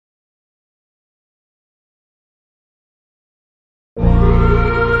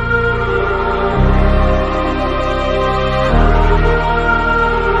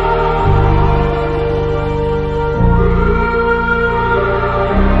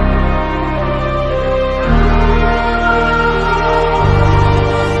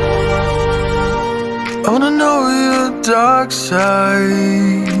dark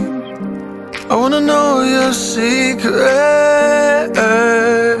side. I wanna know your secrets.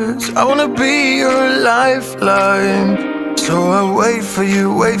 I wanna be your lifeline. So I wait for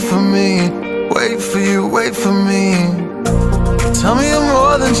you, wait for me. Wait for you, wait for me. Tell me you're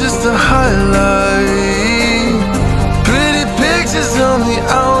more than just a highlight. Pretty pictures on the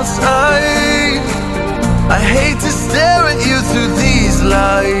outside. I hate to stare at you through these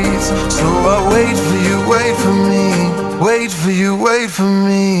lights. So I wait for you, wait for me. Wait for you, wait for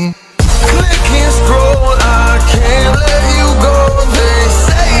me. Click and scroll, I can't let you go. They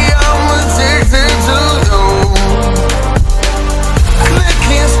say I'm addicted to you. Click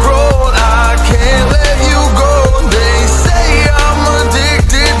and scroll, I can't let you go. They say I'm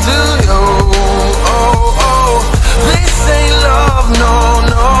addicted to you. Oh, oh, this ain't love, no,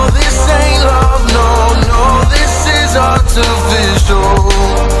 no. This ain't love, no, no. This is artificial.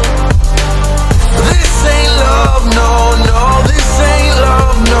 This ain't love, no, no. This ain't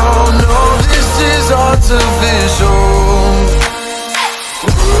love, no, no. This is artificial.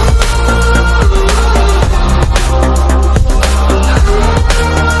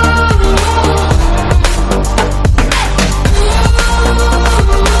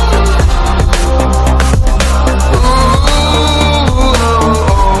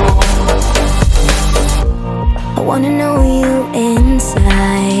 I wanna know you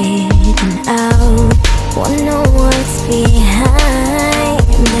inside and out. Wanna know what's behind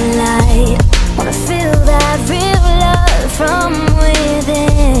the light. Wanna feel that real love from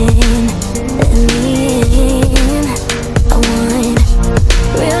within. I want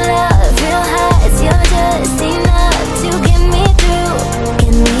real love, real highs. You're just enough to get me through,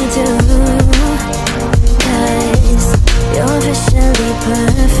 get me through. 'Cause you're officially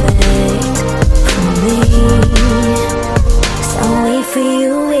perfect for me. So wait for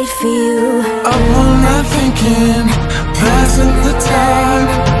you, wait for you. Up all night thinking, passing the time,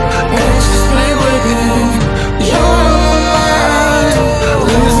 anxiously waiting. You're on my mind,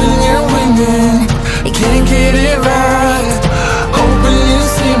 losing and winning. You can't get it right. Hoping you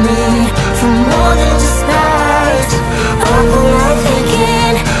see me for more than just nights. Up all night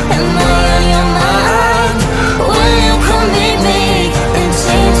thinking, am I on your mind? Will you come meet me and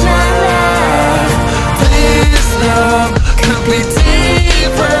change my life? This love could be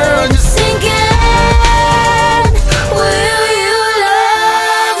deeper. Just Thinking, will you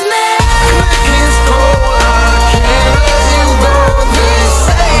love me? click and scroll, I can't let you go. They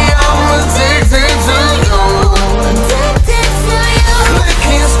say I'm addicted to you. Addicted to you. Click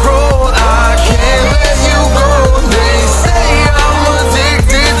and scroll, I can't let you go. They say I'm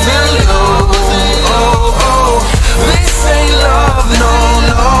addicted to you. Oh, oh, this ain't love, no,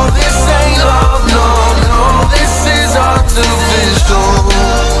 no. This ain't love, no, no. This is artificial.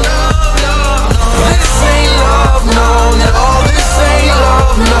 This ain't love, no, no. This ain't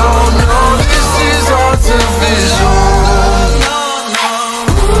love, no, no. This is artificial.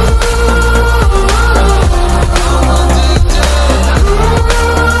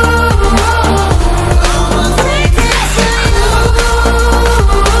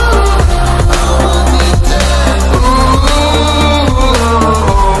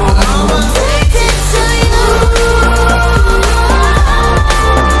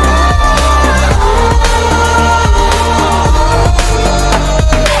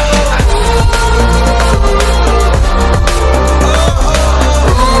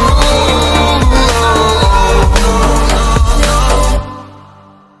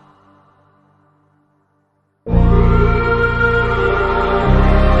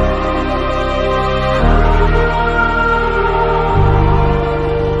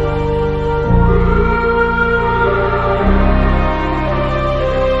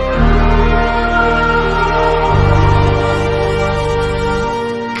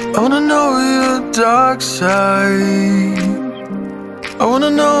 I wanna know your dark side. I wanna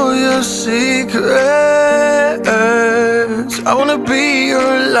know your secrets. I wanna be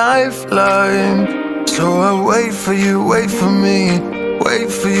your lifeline. So I wait for you, wait for me. Wait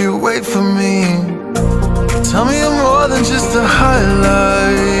for you, wait for me. Tell me you're more than just a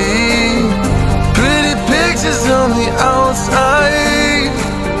highlight. Pretty pictures on the outside.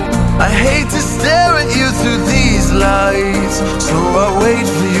 I hate to stare at you through these lights. So I wait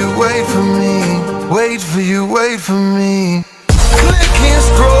for you, wait for me. Wait for you, wait for me.